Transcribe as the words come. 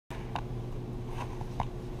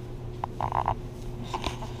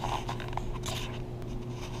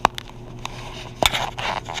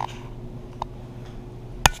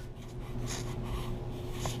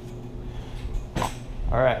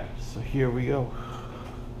Here we go.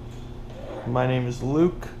 My name is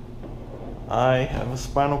Luke. I have a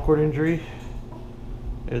spinal cord injury.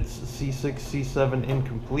 It's C6, C7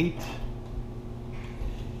 incomplete.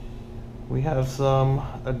 We have some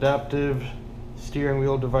adaptive steering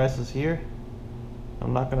wheel devices here.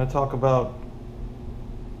 I'm not going to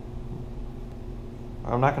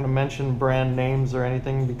mention brand names or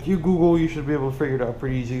anything. If you Google, you should be able to figure it out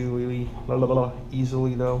pretty easily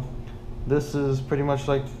though. This is pretty much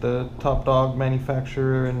like the top dog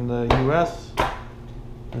manufacturer in the US.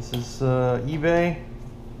 This is eBay.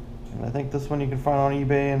 And I think this one you can find on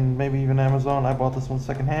eBay and maybe even Amazon. I bought this one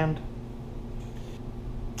secondhand.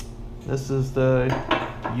 This is the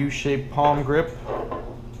U-shaped palm grip.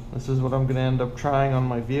 This is what I'm going to end up trying on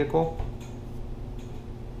my vehicle.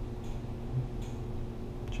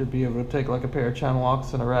 Should be able to take like a pair of channel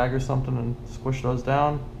locks and a rag or something and squish those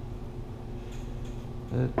down.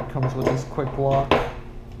 It comes with this quick lock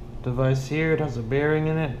device here. It has a bearing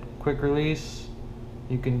in it, quick release.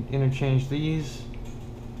 You can interchange these.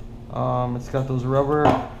 It's got those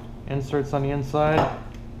rubber inserts on the inside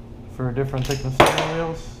for different thickness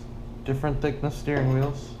steering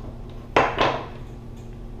wheels.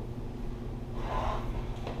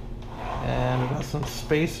 And it has some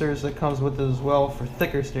spacers that comes with it as well for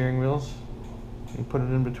thicker steering wheels. You can put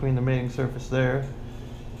it in between the mating surface there.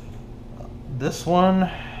 This one,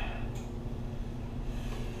 I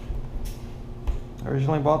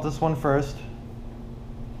originally bought this one first,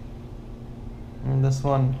 and this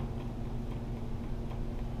one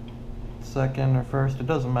second or first, it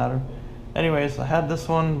doesn't matter. Anyways, I had this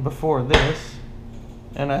one before this,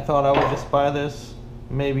 and I thought I would just buy this.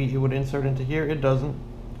 Maybe it would insert into here. It doesn't.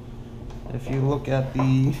 If you look at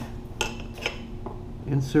the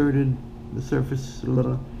surface,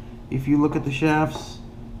 if you look at the shafts,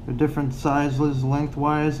 they're different sizes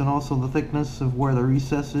lengthwise, and also the thickness of where the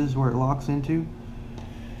recess is, where it locks into.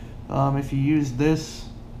 If you use this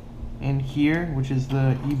in here, which is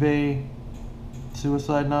the eBay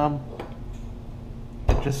suicide knob,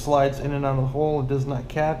 it just slides in and out of the hole. It does not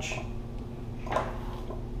catch.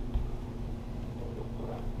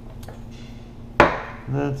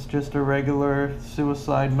 That's just a regular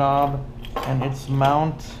suicide knob, and its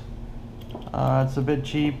mount, it's a bit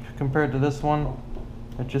cheap compared to this one.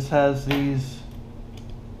 It just has these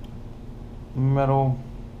metal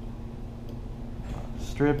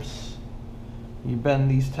strips. You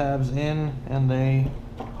bend these tabs in and they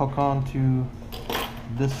hook onto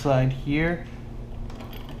this side here,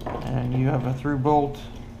 and you have a through bolt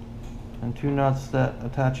and two nuts that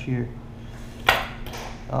attach here.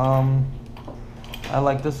 I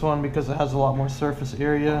like this one because it has a lot more surface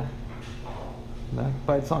area that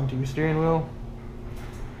bites onto your steering wheel.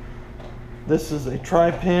 This is a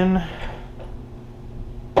tri-pin.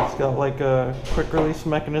 It's got like a quick release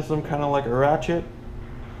mechanism, kind of like a ratchet.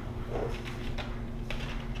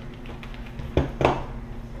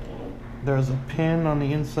 There's a pin on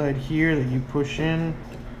the inside here that you push in.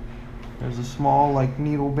 There's a small like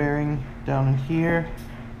needle bearing down in here.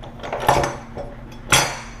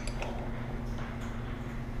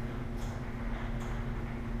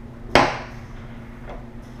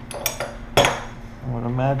 I would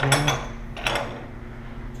imagine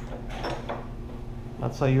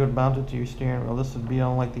that's how you would mount it to your steering wheel. This would be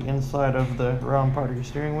on like the inside of the round part of your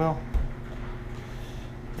steering wheel,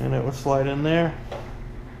 and it would slide in there.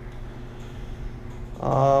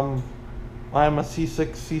 I'm a C6,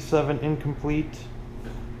 C7 incomplete.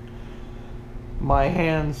 My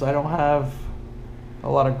hands, I don't have a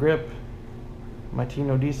lot of grip. My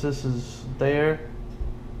tenodesis is there.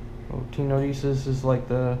 Tenodesis is like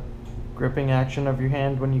the gripping action of your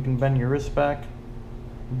hand when you can bend your wrist back,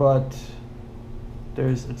 but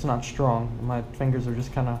it's not strong. My fingers are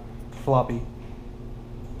just kind of floppy.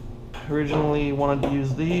 Originally wanted to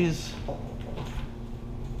use these,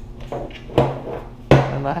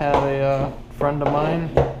 and I had a friend of mine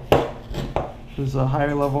who's a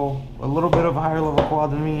little bit of a higher level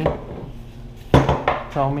quad than me,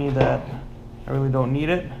 tell me that I really don't need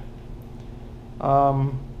it.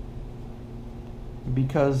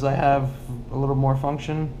 Because I have a little more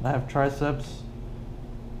function. I have triceps.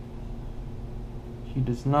 He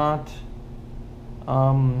does not.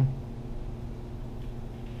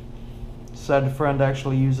 Said friend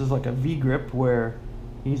actually uses like a V grip where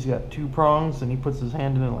he's got two prongs and he puts his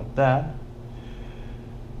hand in it like that.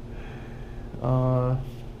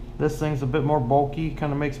 This thing's a bit more bulky,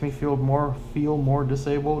 kind of makes me feel more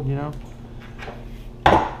disabled, you know.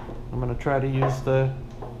 I'm gonna try to use the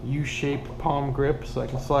U-shaped palm grip so I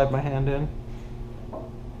can slide my hand in.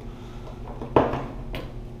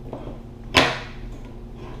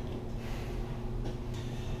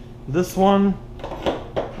 This one,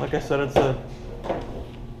 like I said, it's a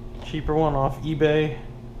cheaper one off eBay.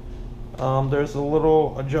 There's a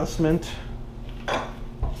little adjustment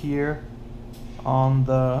here on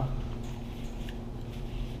the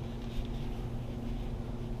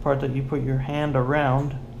part that you put your hand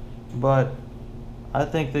around, but I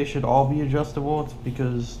think they should all be adjustable. It's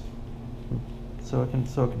because so it can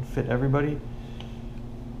fit everybody.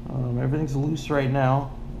 Everything's loose right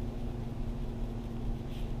now.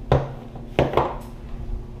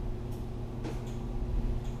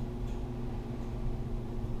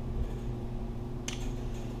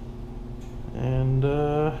 And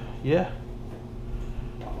yeah,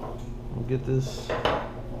 we'll get this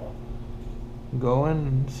going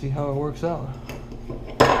and see how it works out.